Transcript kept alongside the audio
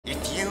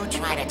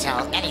try to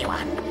tell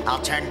anyone,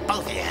 I'll turn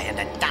both of you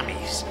into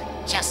dummies,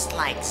 just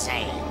like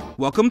Zane.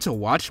 Welcome to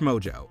Watch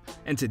Mojo,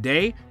 and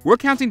today we're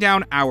counting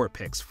down our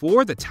picks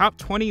for the top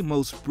 20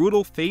 most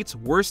brutal fates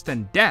worse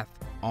than death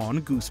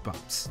on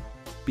Goosebumps.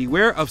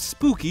 Beware of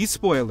spooky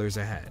spoilers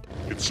ahead.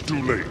 It's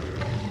too late.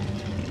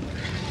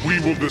 We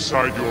will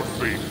decide your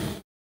fate.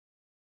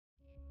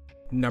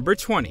 Number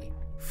 20.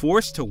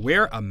 Forced to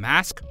wear a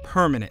mask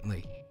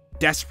permanently.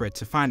 Desperate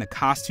to find a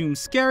costume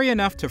scary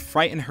enough to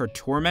frighten her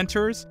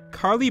tormentors,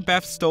 Carly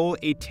Beth stole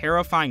a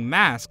terrifying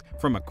mask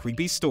from a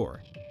creepy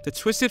store. The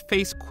twisted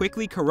face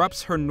quickly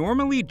corrupts her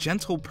normally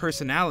gentle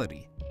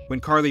personality. When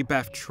Carly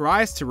Beth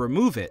tries to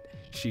remove it,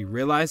 she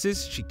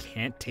realizes she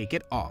can't take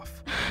it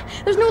off.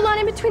 There's no line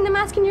in between the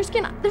mask and your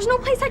skin. There's no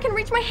place I can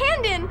reach my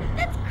hand in.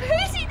 That's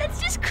crazy.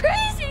 That's just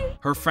crazy.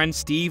 Her friend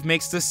Steve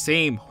makes the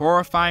same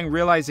horrifying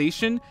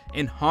realization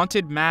in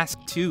Haunted Mask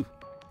 2.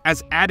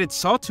 As added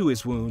salt to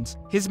his wounds,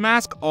 his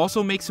mask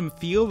also makes him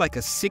feel like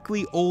a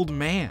sickly old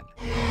man.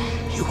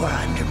 You are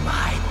under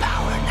my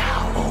power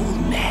now, old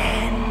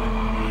man.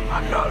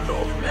 I'm not an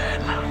old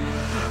man.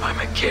 I'm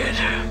a kid.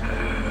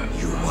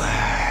 You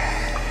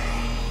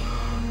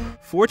were.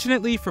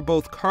 Fortunately for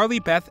both Carly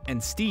Beth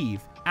and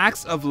Steve,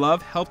 acts of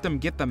love help them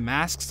get the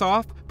masks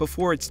off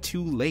before it's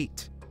too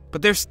late.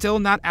 But they're still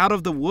not out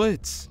of the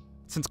woods.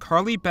 Since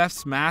Carly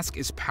Beth's mask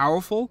is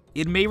powerful,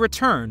 it may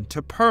return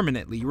to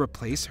permanently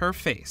replace her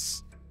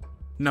face.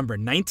 Number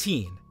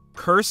 19.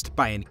 Cursed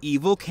by an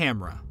evil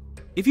camera.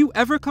 If you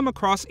ever come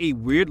across a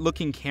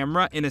weird-looking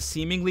camera in a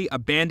seemingly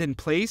abandoned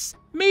place,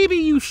 maybe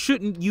you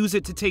shouldn't use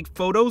it to take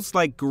photos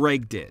like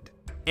Greg did.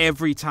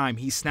 Every time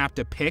he snapped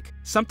a pic,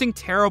 something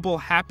terrible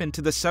happened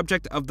to the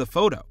subject of the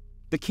photo.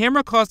 The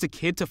camera caused a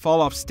kid to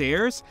fall off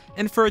stairs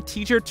and for a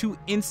teacher to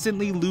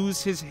instantly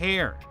lose his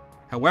hair.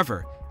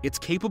 However, it's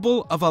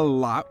capable of a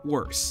lot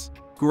worse.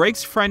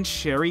 Greg's friend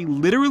Sherry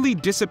literally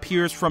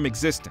disappears from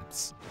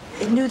existence.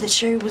 It knew that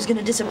Sherry was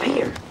gonna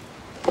disappear.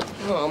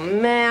 Oh,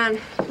 man.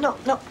 No,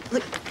 look,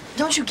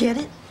 don't you get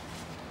it?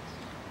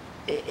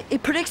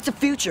 It predicts the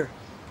future,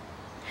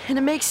 and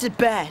it makes it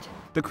bad.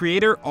 The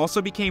creator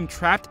also became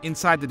trapped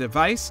inside the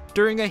device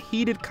during a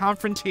heated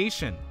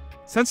confrontation.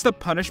 Since the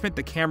punishment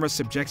the camera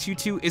subjects you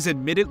to is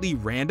admittedly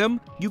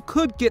random, you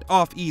could get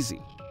off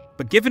easy.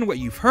 But given what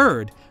you've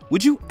heard,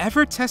 would you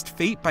ever test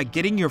fate by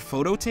getting your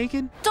photo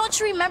taken? Don't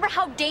you remember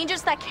how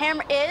dangerous that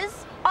camera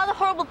is? All the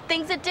horrible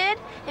things it did?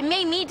 It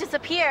made me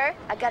disappear.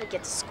 I gotta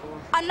get to school.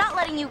 I'm not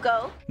letting you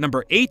go.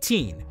 Number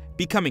 18.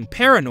 Becoming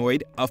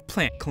paranoid of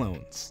plant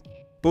clones.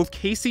 Both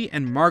Casey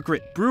and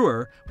Margaret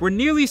Brewer were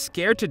nearly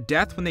scared to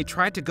death when they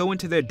tried to go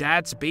into their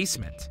dad's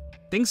basement.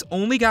 Things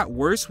only got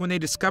worse when they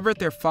discovered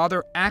their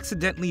father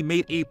accidentally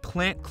made a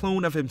plant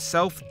clone of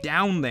himself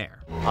down there.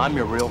 I'm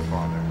your real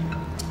father.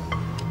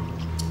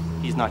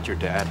 He's not your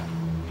dad.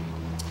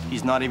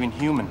 He's not even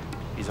human.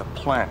 He's a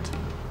plant.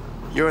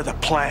 You're the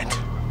plant.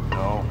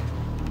 No.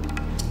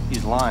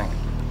 He's lying.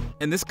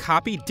 And this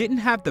copy didn't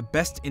have the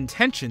best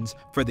intentions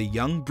for the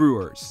young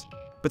Brewers.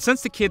 But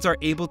since the kids are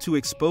able to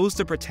expose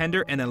the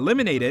pretender and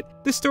eliminate it,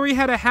 the story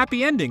had a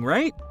happy ending,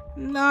 right?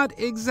 Not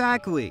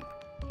exactly.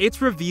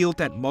 It's revealed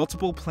that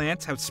multiple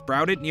plants have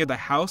sprouted near the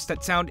house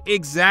that sound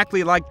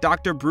exactly like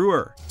Dr.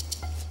 Brewer.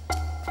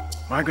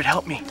 Margaret,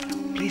 help me.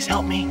 Please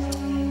help me.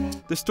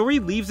 The story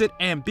leaves it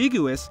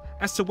ambiguous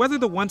as to whether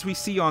the ones we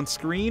see on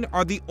screen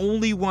are the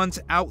only ones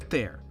out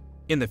there.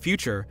 In the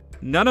future,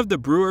 none of the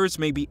Brewers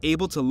may be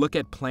able to look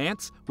at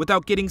plants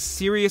without getting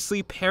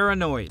seriously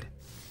paranoid.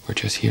 We're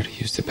just here to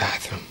use the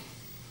bathroom.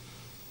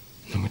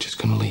 And then we're just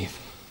gonna leave.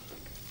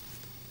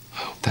 I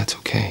hope that's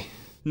okay.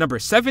 Number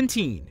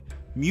 17.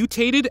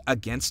 Mutated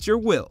against your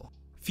will.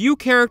 Few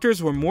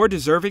characters were more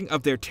deserving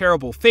of their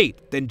terrible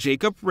fate than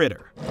Jacob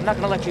Ritter. I'm not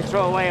gonna let you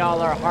throw away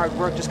all our hard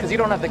work just because you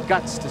don't have the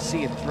guts to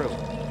see it through.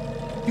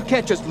 You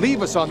can't just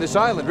leave us on this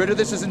island, Ritter.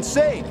 This is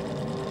insane.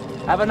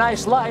 Have a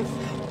nice life.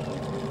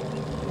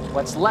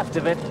 What's left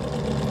of it.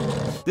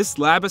 This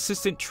lab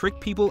assistant tricked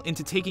people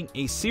into taking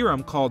a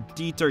serum called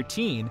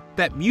D13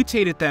 that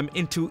mutated them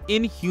into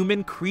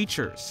inhuman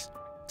creatures.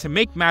 To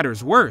make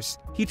matters worse,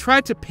 he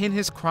tried to pin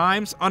his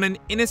crimes on an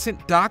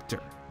innocent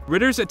doctor.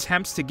 Ritter's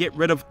attempts to get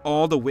rid of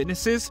all the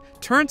witnesses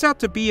turns out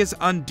to be his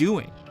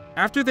undoing.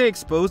 After they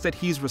expose that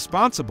he's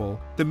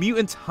responsible, the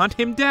mutants hunt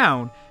him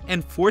down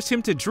and force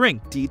him to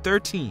drink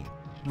D13.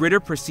 Ritter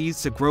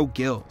proceeds to grow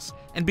gills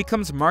and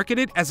becomes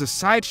marketed as a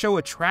sideshow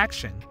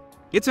attraction.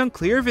 It's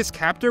unclear if his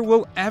captor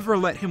will ever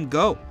let him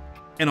go.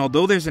 And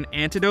although there's an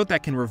antidote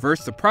that can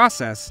reverse the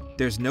process,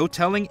 there's no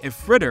telling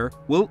if Ritter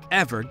will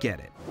ever get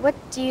it. What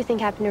do you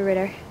think happened to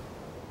Ritter?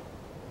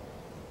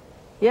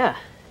 Yeah,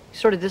 he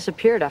sort of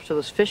disappeared after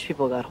those fish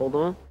people got hold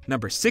of him.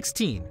 Number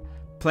 16.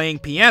 Playing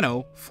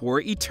piano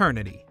for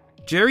eternity.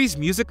 Jerry's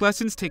music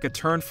lessons take a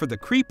turn for the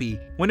creepy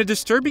when a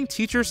disturbing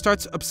teacher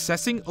starts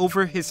obsessing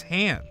over his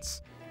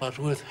hands. But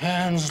with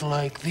hands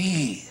like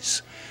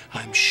these,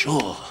 I'm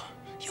sure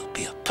you'll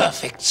be a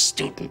perfect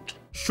student.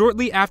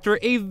 Shortly after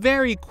a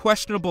very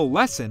questionable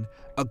lesson,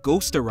 a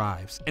ghost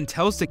arrives and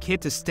tells the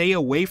kid to stay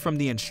away from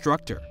the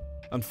instructor.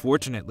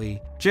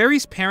 Unfortunately,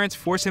 Jerry's parents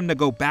force him to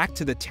go back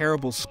to the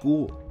terrible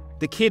school.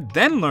 The kid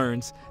then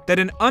learns that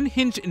an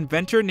unhinged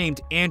inventor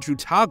named Andrew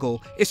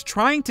Toggle is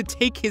trying to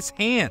take his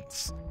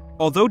hands.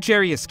 Although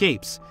Jerry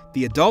escapes,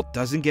 the adult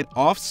doesn't get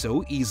off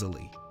so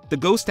easily. The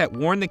ghost that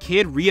warned the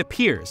kid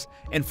reappears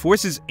and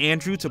forces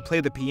Andrew to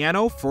play the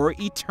piano for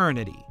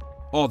eternity.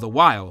 All the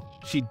while,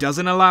 she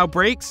doesn't allow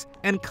breaks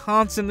and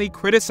constantly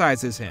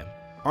criticizes him.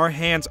 Our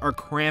hands are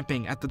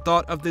cramping at the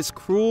thought of this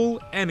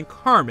cruel and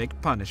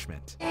karmic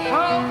punishment.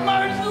 How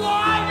much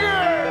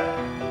longer?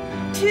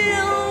 Till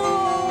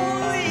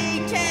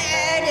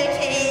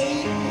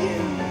eternity, you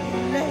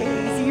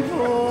lazy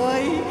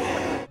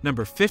boy.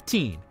 Number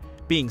 15.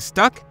 Being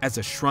stuck as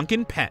a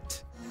shrunken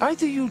pet.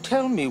 Either you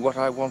tell me what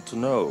I want to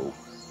know,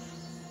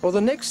 or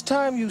the next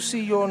time you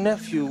see your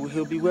nephew,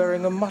 he'll be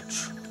wearing a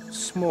much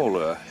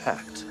smaller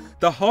hat.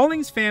 The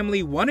Hollings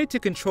family wanted to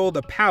control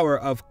the power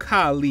of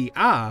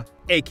Ka-Li-A,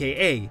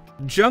 aka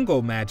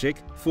jungle magic,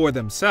 for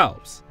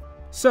themselves.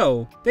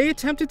 So, they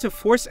attempted to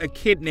force a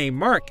kid named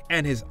Mark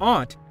and his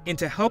aunt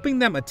into helping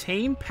them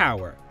attain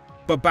power.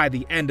 But by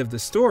the end of the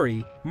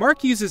story,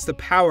 Mark uses the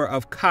power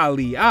of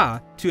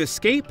Ka-Li-A to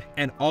escape,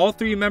 and all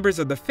three members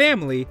of the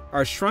family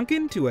are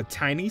shrunken to a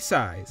tiny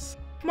size.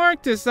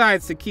 Mark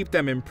decides to keep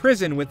them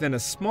imprisoned within a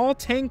small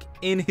tank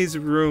in his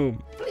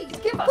room. Please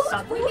give us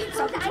something. We need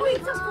something.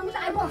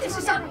 This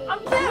is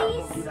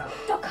please.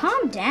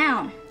 Calm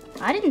down.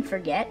 I didn't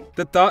forget.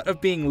 The thought of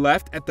being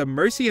left at the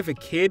mercy of a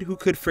kid who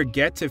could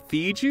forget to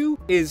feed you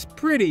is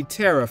pretty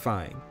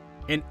terrifying.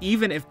 And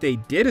even if they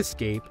did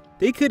escape,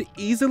 they could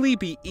easily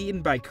be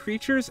eaten by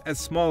creatures as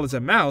small as a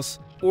mouse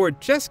or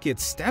just get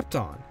stepped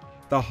on.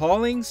 The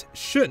Hollings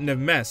shouldn't have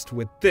messed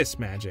with this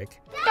magic.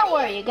 Don't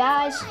worry, you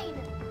guys.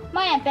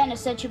 My Aunt Vanna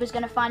said she was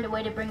going to find a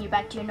way to bring you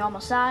back to your normal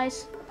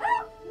size.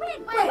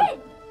 When?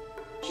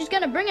 She's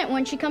going to bring it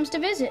when she comes to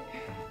visit.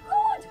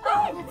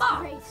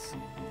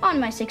 On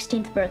my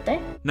 16th birthday.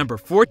 Number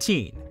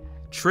 14.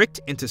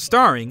 Tricked into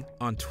starring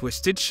on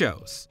twisted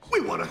shows.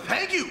 We want to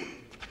thank you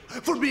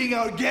for being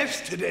our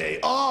guest today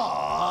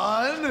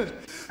on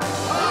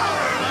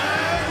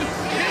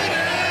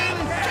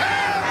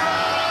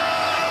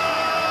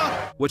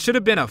What should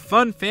have been a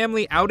fun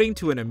family outing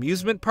to an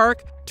amusement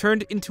park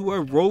turned into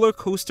a roller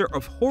coaster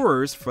of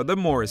horrors for the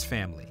Morris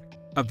family.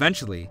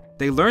 Eventually,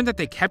 they learned that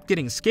they kept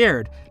getting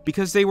scared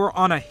because they were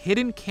on a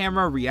hidden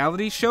camera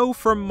reality show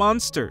for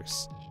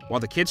monsters. While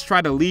the kids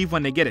try to leave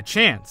when they get a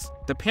chance,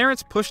 the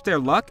parents push their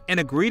luck and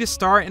agree to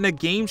star in a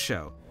game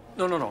show.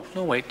 No,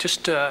 wait.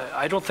 Just,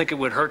 I don't think it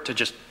would hurt to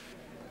just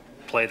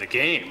play the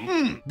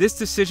game. This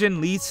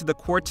decision leads to the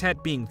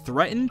quartet being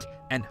threatened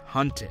and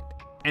hunted.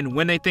 And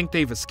when they think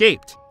they've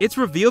escaped, it's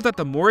revealed that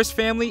the Morris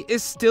family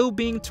is still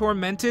being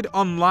tormented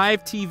on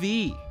live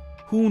TV.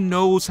 Who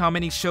knows how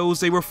many shows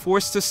they were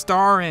forced to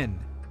star in?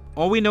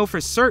 All we know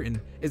for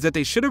certain is that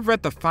they should have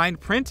read the fine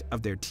print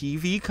of their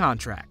TV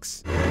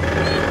contracts.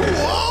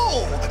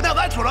 Whoa! Now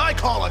that's what I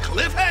call a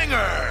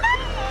cliffhanger!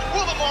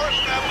 Will the Morris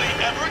family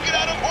ever get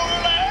out of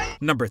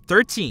Horrorland? Number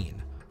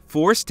 13.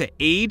 Forced to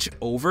age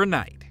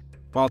overnight.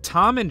 While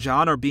Tom and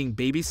John are being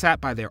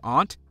babysat by their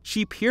aunt,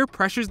 she peer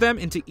pressures them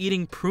into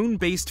eating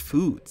prune-based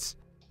foods.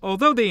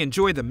 Although they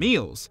enjoy the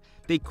meals,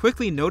 they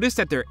quickly notice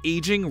that they're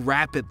aging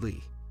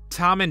rapidly.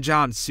 Tom and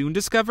John soon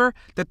discover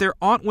that their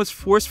aunt was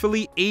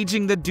forcefully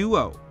aging the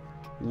duo.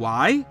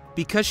 Why?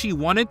 Because she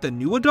wanted the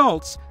new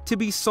adults to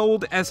be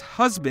sold as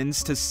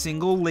husbands to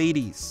single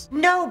ladies.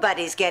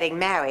 Nobody's getting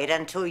married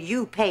until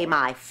you pay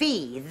my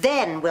fee.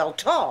 Then we'll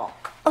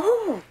talk.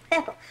 Oh,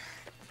 well,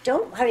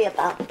 don't worry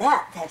about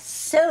that. They're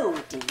so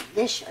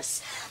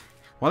delicious.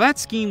 While that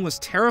scheme was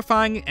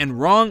terrifying and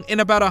wrong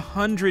in about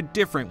 100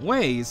 different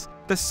ways,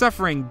 the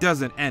suffering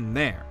doesn't end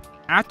there.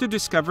 After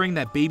discovering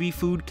that baby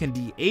food can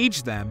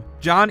de-age them,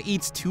 John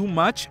eats too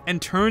much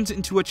and turns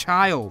into a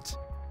child.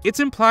 It's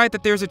implied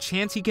that there's a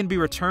chance he can be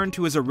returned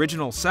to his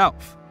original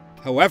self.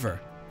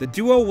 However, the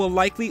duo will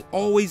likely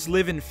always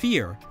live in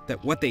fear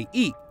that what they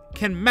eat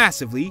can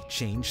massively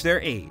change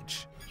their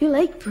age. You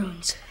like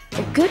prunes.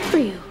 They're good for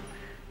you.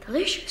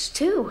 Delicious,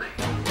 too.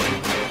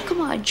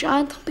 Come on,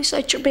 John, don't be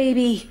such a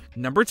baby.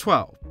 Number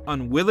 12.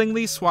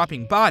 Unwillingly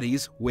swapping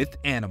bodies with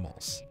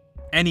animals.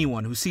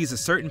 Anyone who sees a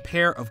certain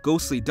pair of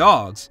ghostly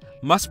dogs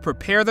must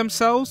prepare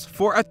themselves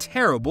for a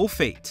terrible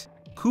fate.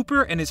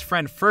 Cooper and his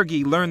friend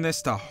Fergie learned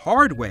this the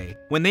hard way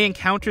when they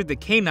encountered the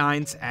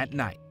canines at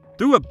night.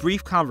 Through a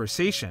brief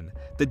conversation,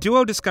 the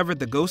duo discovered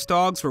the ghost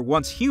dogs were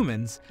once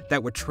humans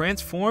that were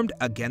transformed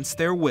against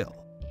their will.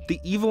 The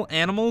evil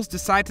animals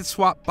decide to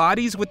swap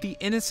bodies with the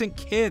innocent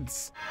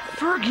kids.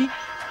 Fergie,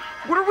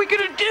 what are we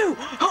gonna do?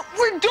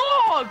 We're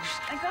dogs!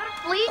 I gotta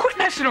flee. Quit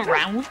messing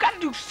around. We've got to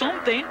do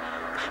something.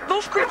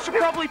 Those creeps are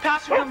probably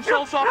passing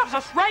themselves off as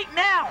us right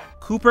now.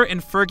 Cooper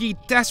and Fergie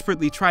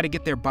desperately try to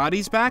get their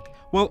bodies back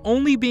while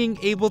only being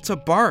able to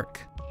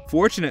bark.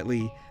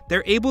 Fortunately,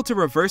 they're able to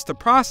reverse the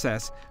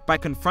process by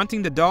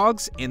confronting the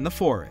dogs in the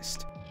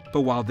forest.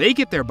 But while they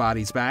get their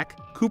bodies back,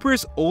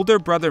 Cooper's older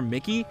brother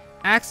Mickey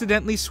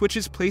accidentally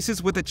switches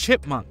places with a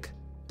chipmunk.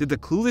 Did the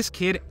clueless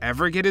kid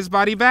ever get his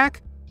body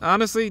back?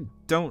 Honestly,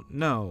 don't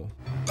know.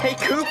 Hey,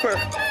 Cooper,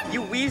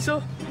 you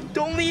weasel.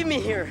 Don't leave me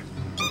here.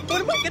 What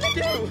am I gonna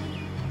do?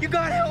 You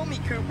gotta help me,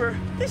 Cooper.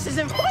 This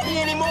isn't funny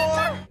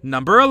anymore.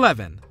 Number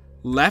 11.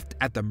 Left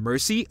at the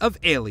mercy of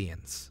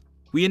aliens.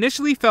 We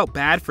initially felt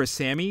bad for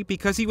Sammy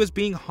because he was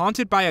being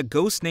haunted by a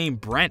ghost named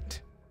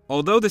Brent.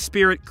 Although the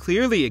spirit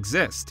clearly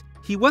exists,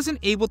 he wasn't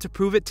able to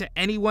prove it to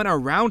anyone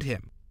around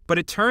him. But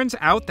it turns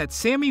out that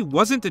Sammy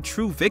wasn't the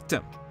true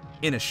victim.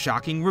 In a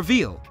shocking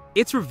reveal,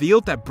 it's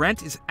revealed that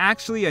Brent is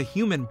actually a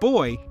human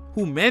boy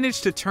who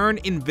managed to turn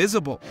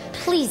invisible.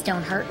 Please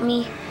don't hurt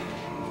me.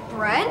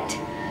 Brent?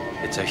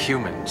 It's a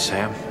human,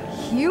 Sam.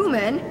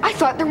 Human? I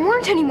thought there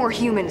weren't any more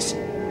humans.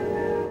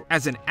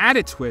 As an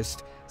added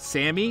twist,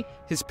 Sammy,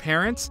 his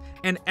parents,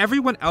 and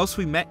everyone else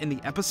we met in the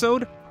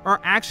episode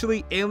are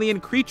actually alien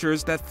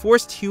creatures that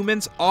forced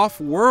humans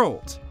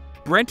off-world.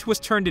 Brent was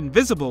turned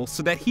invisible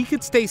so that he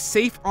could stay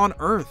safe on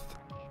Earth.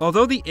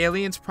 Although the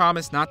aliens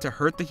promised not to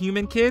hurt the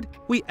human kid,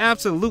 we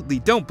absolutely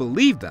don't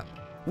believe them.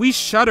 We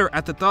shudder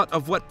at the thought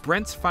of what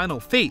Brent's final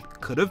fate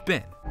could have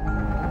been.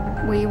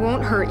 We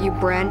won't hurt you,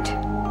 Brent.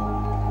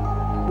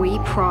 We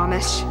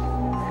promise.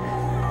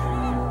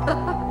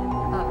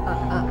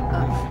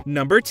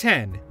 Number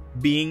 10.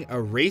 Being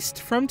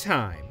erased from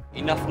time.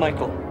 Enough,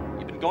 Michael.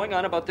 You've been going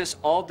on about this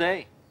all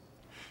day.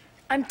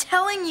 I'm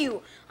telling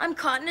you, I'm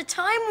caught in a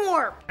time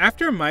warp.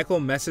 After Michael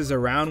messes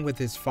around with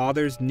his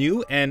father's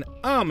new and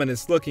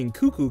ominous-looking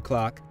cuckoo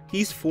clock,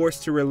 he's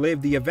forced to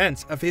relive the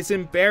events of his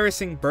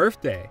embarrassing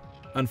birthday.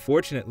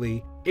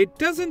 Unfortunately, it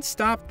doesn't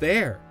stop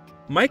there.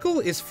 Michael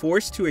is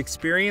forced to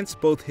experience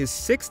both his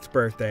 6th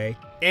birthday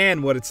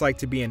and what it's like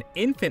to be an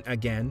infant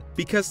again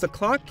because the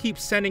clock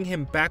keeps sending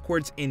him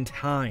backwards in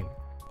time.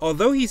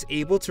 Although he's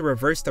able to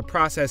reverse the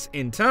process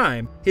in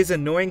time, his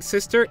annoying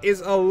sister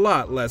is a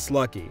lot less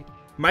lucky.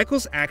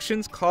 Michael's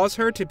actions cause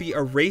her to be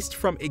erased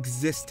from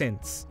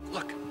existence.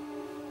 Look,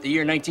 the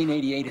year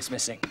 1988 is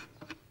missing.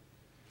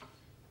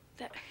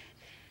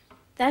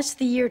 That's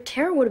the year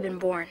Tara would have been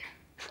born.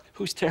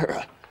 Who's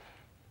Tara?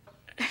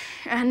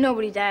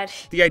 Nobody, Dad.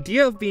 The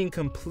idea of being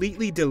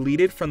completely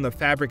deleted from the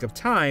fabric of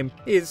time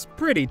is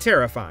pretty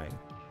terrifying.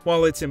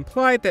 While it's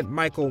implied that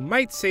Michael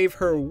might save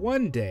her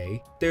one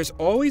day, there's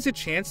always a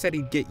chance that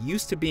he'd get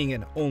used to being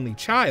an only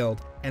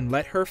child and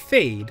let her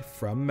fade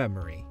from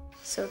memory.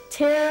 So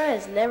Tara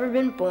has never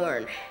been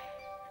born.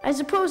 I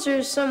suppose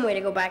there's some way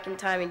to go back in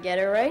time and get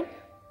her, right?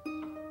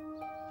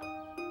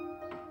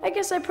 I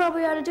guess I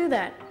probably ought to do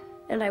that.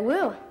 And I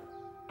will.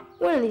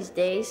 One of these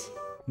days.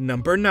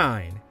 Number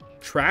 9.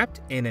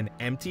 Trapped in an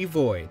empty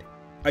void.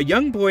 A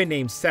young boy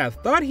named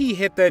Seth thought he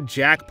hit the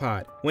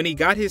jackpot when he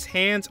got his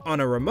hands on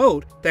a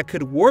remote that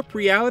could warp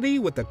reality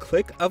with the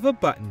click of a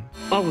button.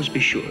 Always be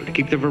sure to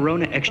keep the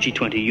Verona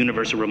XG20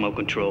 Universal Remote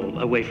Control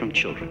away from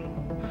children.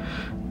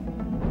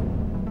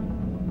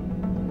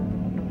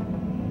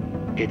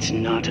 It's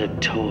not a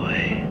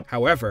toy.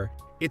 However,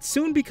 it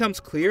soon becomes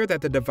clear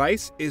that the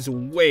device is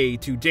way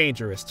too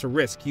dangerous to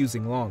risk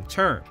using long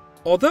term.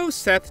 Although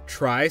Seth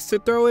tries to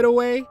throw it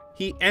away,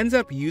 he ends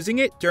up using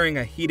it during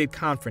a heated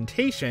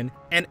confrontation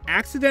and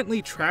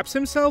accidentally traps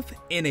himself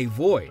in a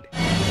void.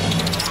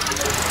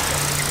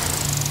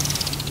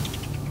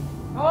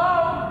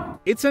 Hello?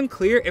 It's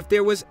unclear if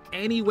there was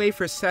any way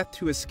for Seth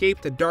to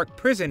escape the dark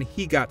prison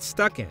he got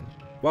stuck in.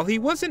 While he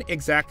wasn't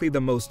exactly the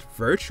most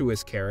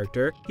virtuous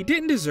character, he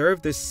didn't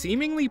deserve this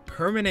seemingly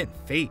permanent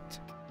fate.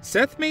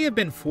 Seth may have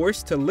been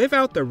forced to live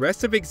out the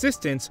rest of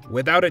existence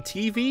without a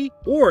TV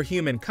or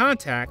human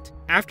contact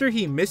after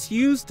he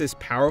misused this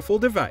powerful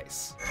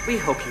device. We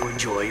hope you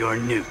enjoy your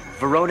new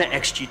Verona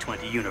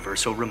XG20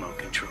 Universal Remote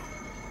Control.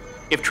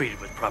 If treated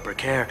with proper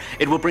care,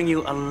 it will bring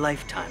you a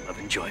lifetime of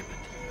enjoyment.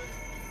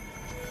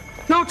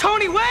 No,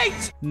 Tony,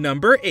 wait!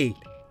 Number 8.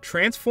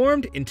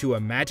 Transformed into a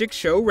magic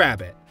show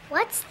rabbit.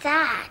 What's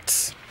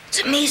that?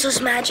 It's a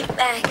measles magic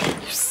bag.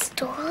 You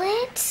stole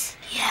it?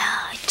 Yeah,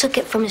 I took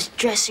it from his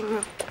dressing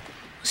room.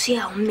 We'll see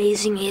how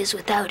amazing he is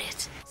without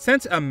it.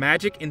 Since a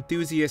magic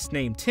enthusiast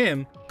named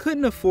Tim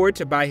couldn't afford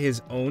to buy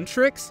his own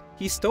tricks,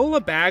 he stole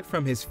a bag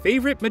from his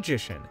favorite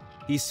magician.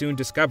 He soon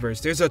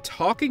discovers there's a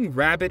talking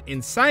rabbit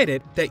inside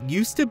it that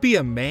used to be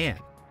a man.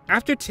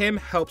 After Tim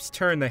helps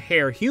turn the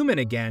hare human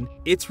again,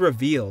 it's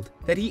revealed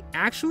that he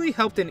actually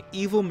helped an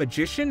evil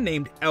magician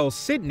named L.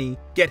 Sidney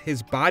get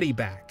his body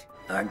back.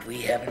 Aren't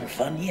we having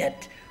fun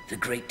yet? The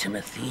great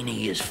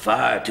Timothene is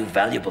far too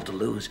valuable to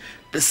lose.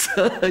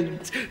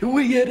 Besides,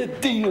 we had a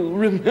deal,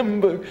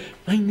 remember?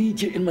 I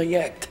need you in my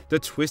act. The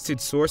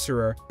twisted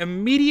sorcerer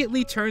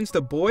immediately turns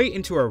the boy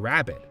into a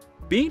rabbit.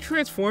 Being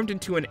transformed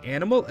into an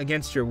animal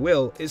against your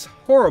will is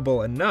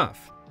horrible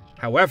enough.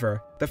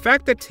 However, the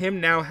fact that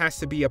Tim now has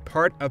to be a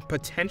part of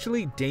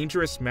potentially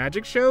dangerous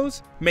magic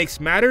shows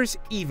makes matters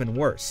even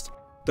worse.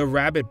 The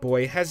rabbit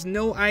boy has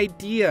no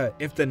idea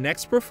if the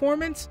next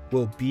performance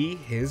will be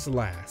his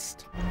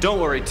last. Don't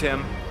worry,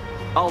 Tim.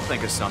 I'll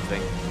think of something.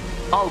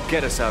 I'll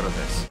get us out of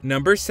this.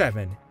 Number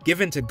 7.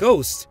 Given to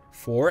ghosts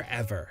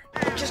forever.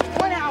 Just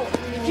 1 hour.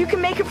 If you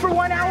can make it for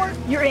 1 hour,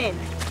 you're in.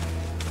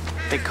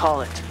 They call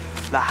it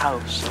the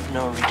House of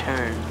No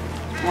Return.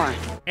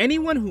 worth.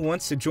 Anyone who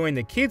wants to join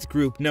the kids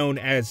group known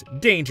as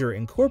Danger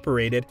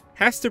Incorporated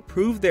has to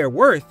prove their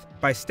worth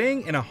by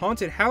staying in a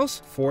haunted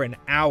house for an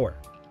hour.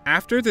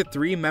 After the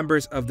 3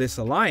 members of this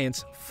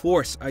alliance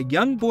force a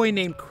young boy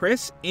named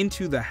Chris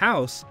into the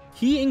house,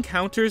 he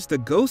encounters the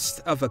ghosts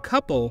of a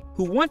couple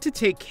who want to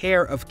take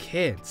care of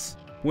kids.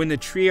 When the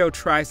trio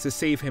tries to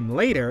save him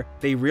later,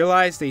 they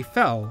realize they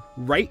fell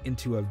right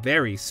into a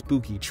very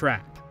spooky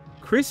trap.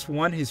 Chris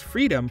won his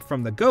freedom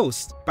from the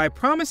ghosts by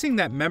promising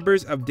that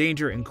members of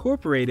Danger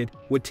Incorporated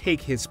would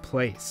take his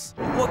place.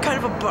 What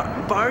kind of a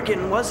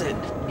bargain was it?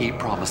 He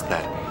promised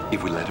that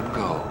if we let him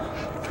go,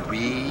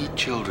 3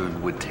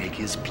 children would take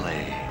his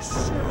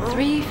place.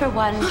 3 for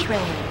 1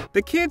 trade.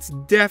 The kids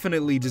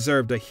definitely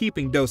deserved a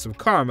heaping dose of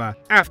karma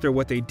after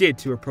what they did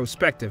to a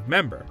prospective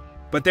member,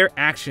 but their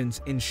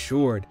actions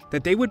ensured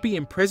that they would be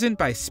imprisoned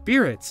by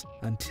spirits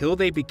until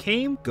they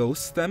became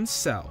ghosts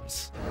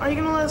themselves. Are you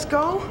gonna let us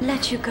go?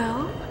 Let you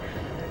go?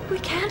 We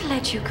can't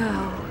let you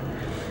go.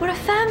 We're a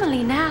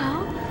family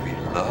now. We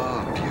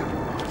love you.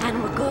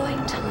 And we're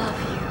going to love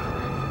you.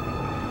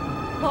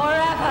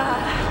 Forever.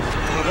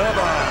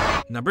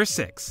 Forever. Number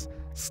 6.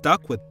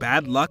 Stuck with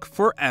bad luck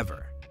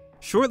forever.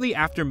 Shortly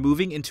after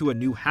moving into a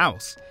new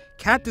house,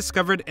 Kat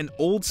discovered an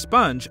old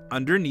sponge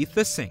underneath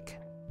the sink.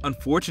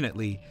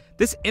 Unfortunately,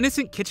 this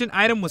innocent kitchen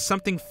item was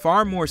something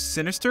far more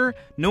sinister,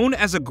 known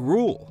as a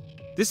gruel.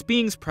 This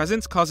being's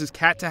presence causes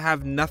Kat to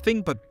have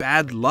nothing but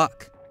bad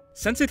luck.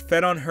 Since it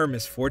fed on her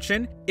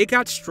misfortune, it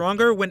got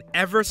stronger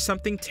whenever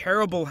something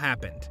terrible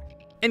happened.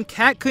 And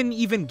Kat couldn't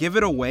even give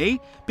it away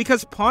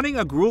because pawning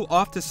a gruel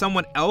off to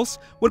someone else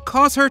would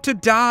cause her to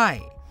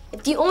die.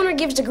 If the owner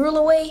gives the gruel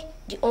away,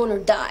 the owner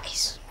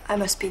dies. I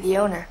must be the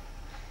owner.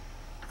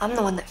 I'm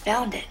the one that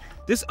found it.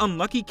 This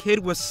unlucky kid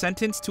was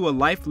sentenced to a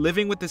life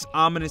living with this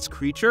ominous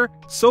creature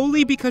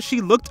solely because she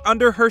looked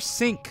under her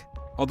sink.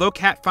 Although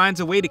Kat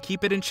finds a way to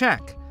keep it in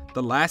check,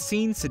 the last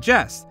scene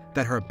suggests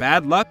that her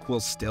bad luck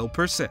will still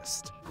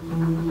persist.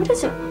 What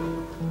is it?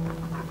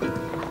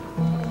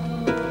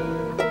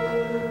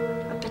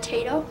 A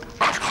potato?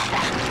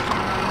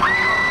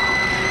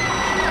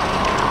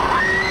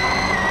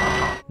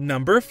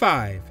 Number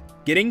 5.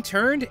 Getting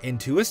turned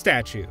into a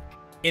statue.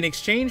 In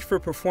exchange for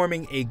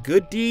performing a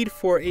good deed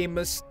for a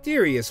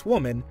mysterious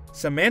woman,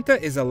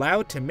 Samantha is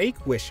allowed to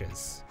make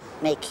wishes.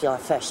 Make your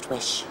first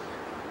wish.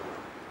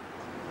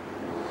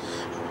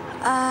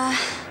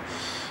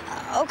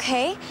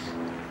 Okay.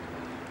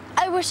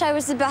 I wish I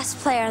was the best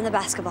player on the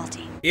basketball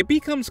team. It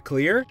becomes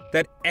clear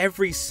that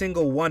every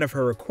single one of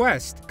her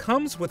requests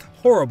comes with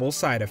horrible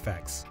side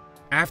effects.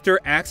 After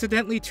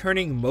accidentally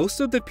turning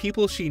most of the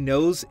people she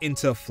knows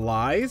into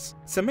flies,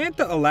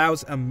 Samantha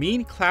allows a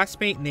mean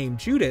classmate named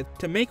Judith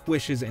to make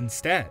wishes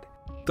instead.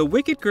 The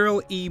wicked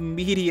girl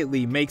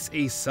immediately makes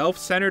a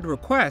self-centered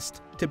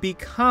request to be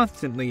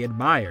constantly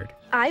admired.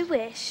 I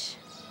wish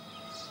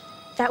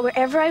that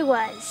wherever I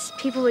was,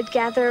 people would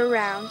gather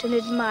around and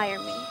admire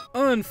me.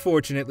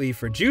 Unfortunately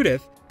for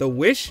Judith, the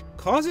wish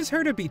causes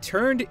her to be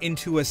turned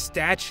into a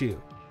statue.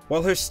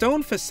 While her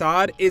stone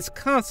facade is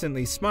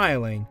constantly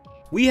smiling,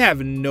 we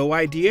have no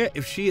idea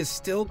if she is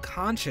still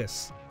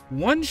conscious.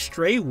 One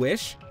stray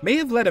wish may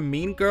have led a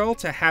mean girl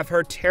to have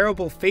her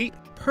terrible fate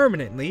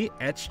permanently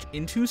etched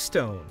into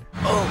stone.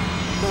 Oh,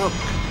 look,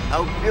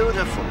 how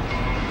beautiful.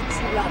 It's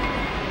lovely.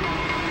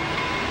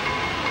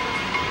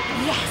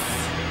 Yes!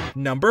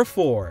 Number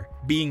 4.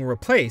 Being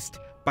replaced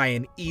by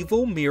an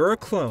evil mirror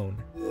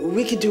clone.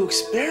 We could do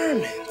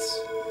experiments.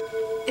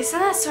 Isn't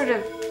that sort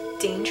of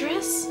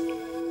dangerous?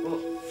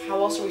 Well,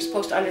 how else are we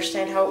supposed to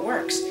understand how it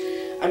works?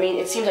 I mean,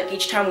 it seems like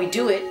each time we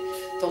do it,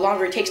 the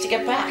longer it takes to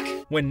get back.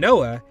 When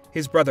Noah,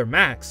 his brother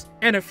Max,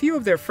 and a few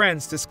of their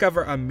friends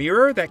discover a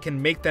mirror that can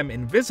make them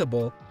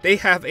invisible, they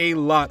have a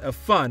lot of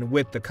fun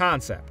with the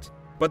concept.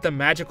 But the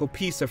magical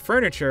piece of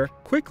furniture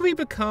quickly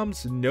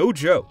becomes no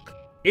joke.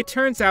 It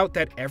turns out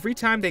that every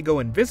time they go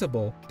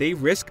invisible, they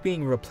risk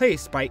being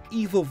replaced by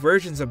evil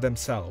versions of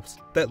themselves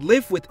that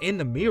live within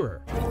the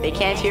mirror. They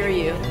can't hear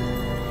you.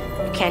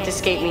 You can't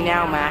escape me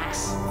now,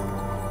 Max.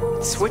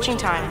 It's switching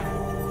time.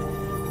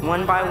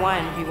 One by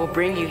one, we will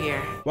bring you here.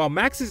 While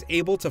Max is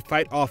able to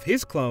fight off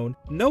his clone,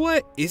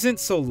 Noah isn't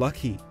so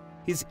lucky.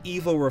 His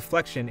evil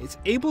reflection is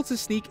able to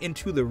sneak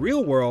into the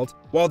real world,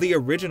 while the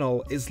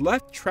original is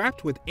left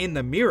trapped within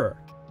the mirror.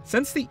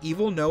 Since the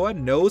evil Noah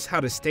knows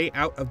how to stay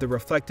out of the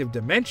reflective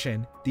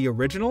dimension, the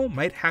original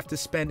might have to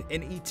spend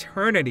an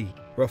eternity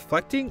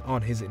reflecting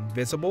on his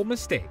invisible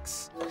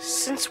mistakes.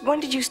 Since when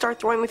did you start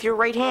throwing with your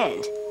right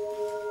hand?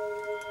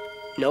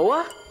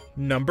 Noah?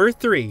 Number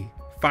 3.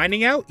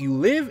 Finding out you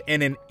live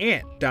in an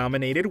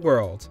ant-dominated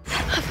world.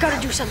 I've got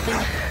to do something.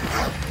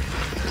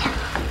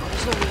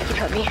 There's no way you can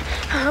hurt me.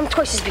 I'm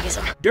twice as big as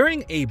him.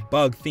 During a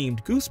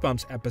bug-themed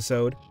Goosebumps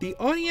episode, the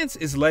audience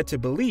is led to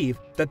believe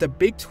that the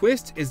big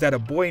twist is that a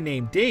boy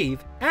named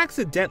Dave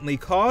accidentally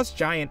caused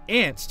giant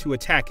ants to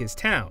attack his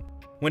town.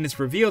 When it's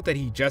revealed that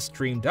he just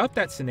dreamed up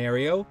that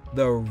scenario,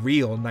 the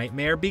real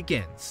nightmare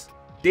begins.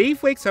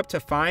 Dave wakes up to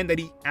find that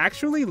he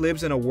actually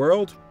lives in a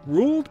world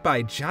ruled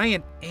by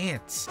giant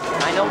ants.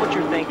 I know what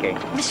you're thinking.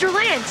 Mr.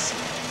 Lance!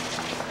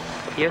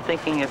 You're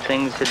thinking if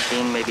things had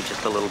been maybe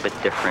just a little bit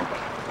different,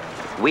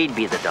 we'd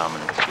be the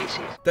dominant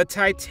species. The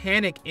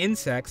titanic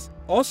insects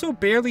also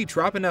barely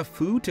drop enough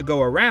food to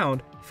go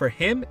around for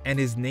him and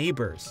his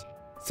neighbors.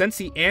 Since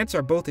the ants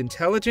are both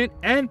intelligent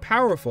and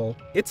powerful,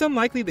 it's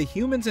unlikely the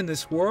humans in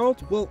this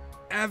world will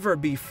ever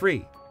be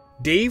free.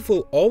 Dave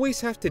will always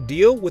have to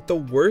deal with the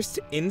worst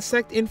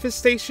insect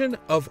infestation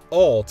of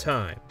all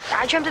time.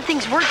 I dreamt that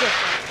things were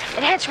different.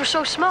 And ants were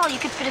so small you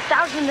could fit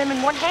 1,000 of them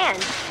in one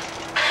hand.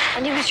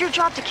 And it was your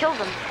job to kill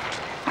them.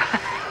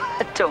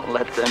 Don't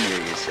let them hear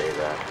you say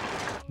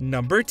that.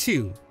 Number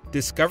 2.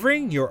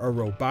 Discovering you're a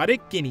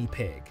robotic guinea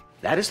pig.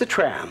 That is the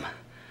tram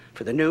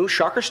for the new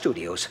Shocker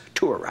Studios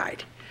tour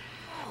ride.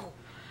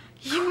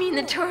 You mean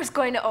the tour is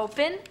going to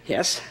open?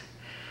 Yes,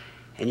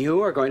 and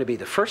you are going to be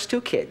the first 2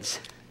 kids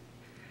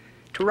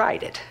to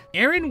ride it.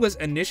 Erin was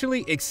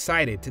initially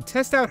excited to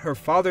test out her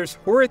father's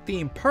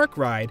horror-themed park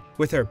ride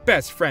with her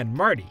best friend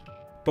Marty.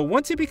 But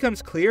once it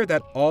becomes clear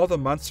that all the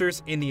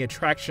monsters in the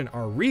attraction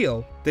are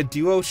real, the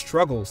duo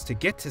struggles to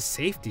get to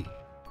safety.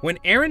 When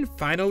Erin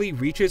finally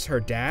reaches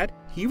her dad,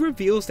 he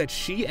reveals that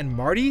she and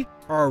Marty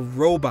are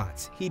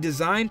robots he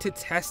designed to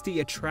test the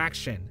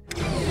attraction.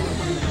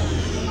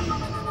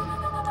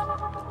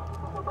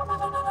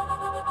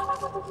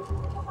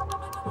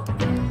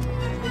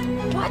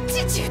 What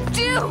did you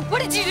do?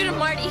 What did you do to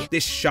Marty?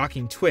 This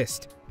shocking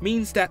twist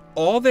means that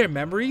all their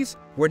memories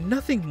were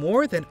nothing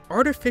more than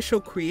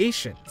artificial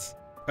creations.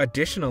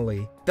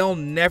 Additionally, they'll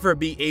never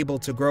be able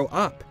to grow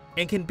up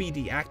and can be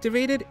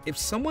deactivated if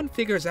someone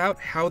figures out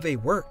how they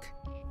work.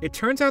 It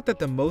turns out that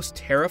the most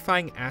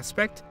terrifying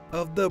aspect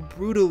of the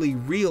brutally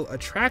real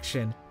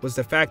attraction was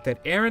the fact that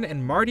Erin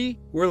and Marty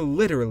were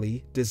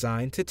literally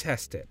designed to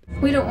test it.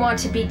 We don't want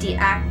to be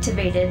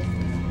deactivated.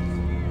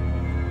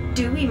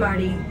 Do we,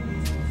 Marty?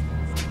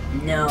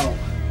 No.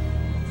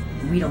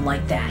 We don't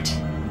like that.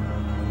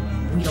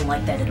 We don't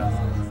like that at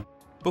all.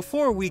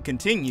 Before we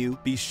continue,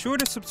 be sure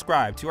to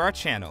subscribe to our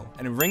channel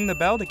and ring the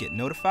bell to get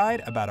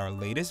notified about our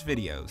latest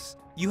videos.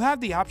 You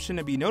have the option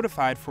to be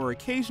notified for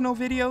occasional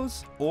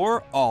videos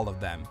or all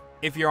of them.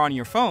 If you're on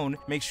your phone,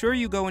 make sure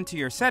you go into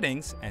your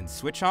settings and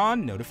switch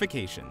on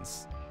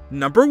notifications.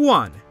 Number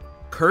 1.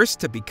 Cursed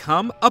to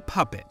become a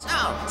puppet.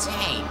 Oh,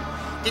 Zane,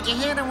 did you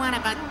hear the one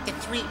about the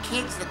 3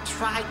 kids that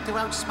tried to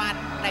outsmart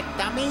that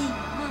dummy?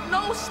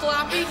 No,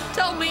 Slappy,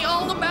 tell me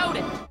all about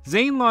it.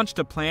 Zane launched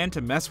a plan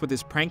to mess with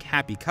his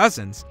prank-happy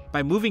cousins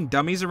by moving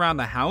dummies around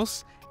the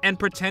house and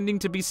pretending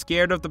to be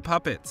scared of the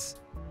puppets.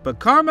 But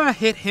karma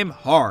hit him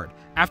hard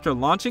after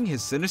launching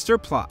his sinister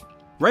plot.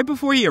 Right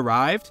before he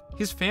arrived,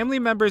 his family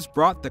members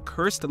brought the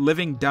cursed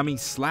living dummy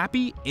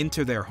Slappy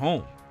into their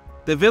home.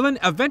 The villain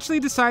eventually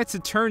decides to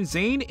turn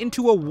Zane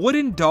into a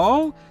wooden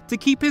doll to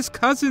keep his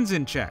cousins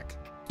in check.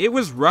 It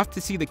was rough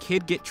to see the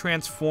kid get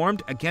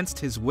transformed against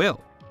his will.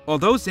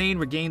 Although Zane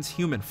regains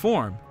human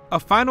form, a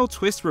final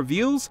twist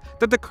reveals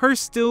that the curse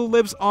still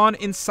lives on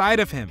inside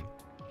of him.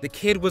 The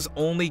kid was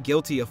only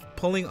guilty of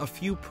pulling a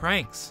few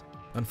pranks.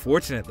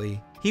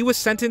 Unfortunately, he was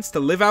sentenced to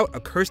live out a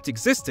cursed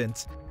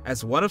existence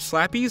as one of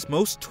Slappy's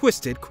most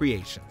twisted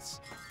creations.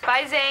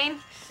 Bye, Zane.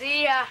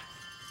 See ya.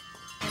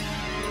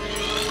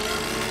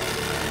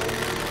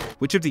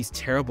 Which of these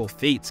terrible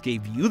fates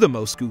gave you the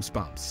most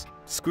goosebumps?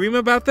 Scream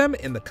about them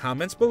in the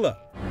comments below.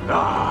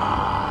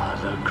 Ah,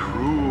 the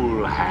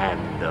cruel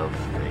hand of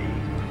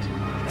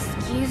fate.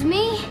 Excuse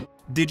me?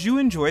 Did you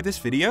enjoy this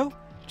video?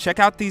 Check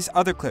out these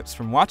other clips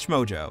from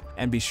WatchMojo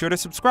and be sure to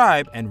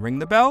subscribe and ring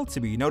the bell to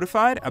be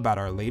notified about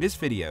our latest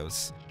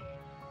videos.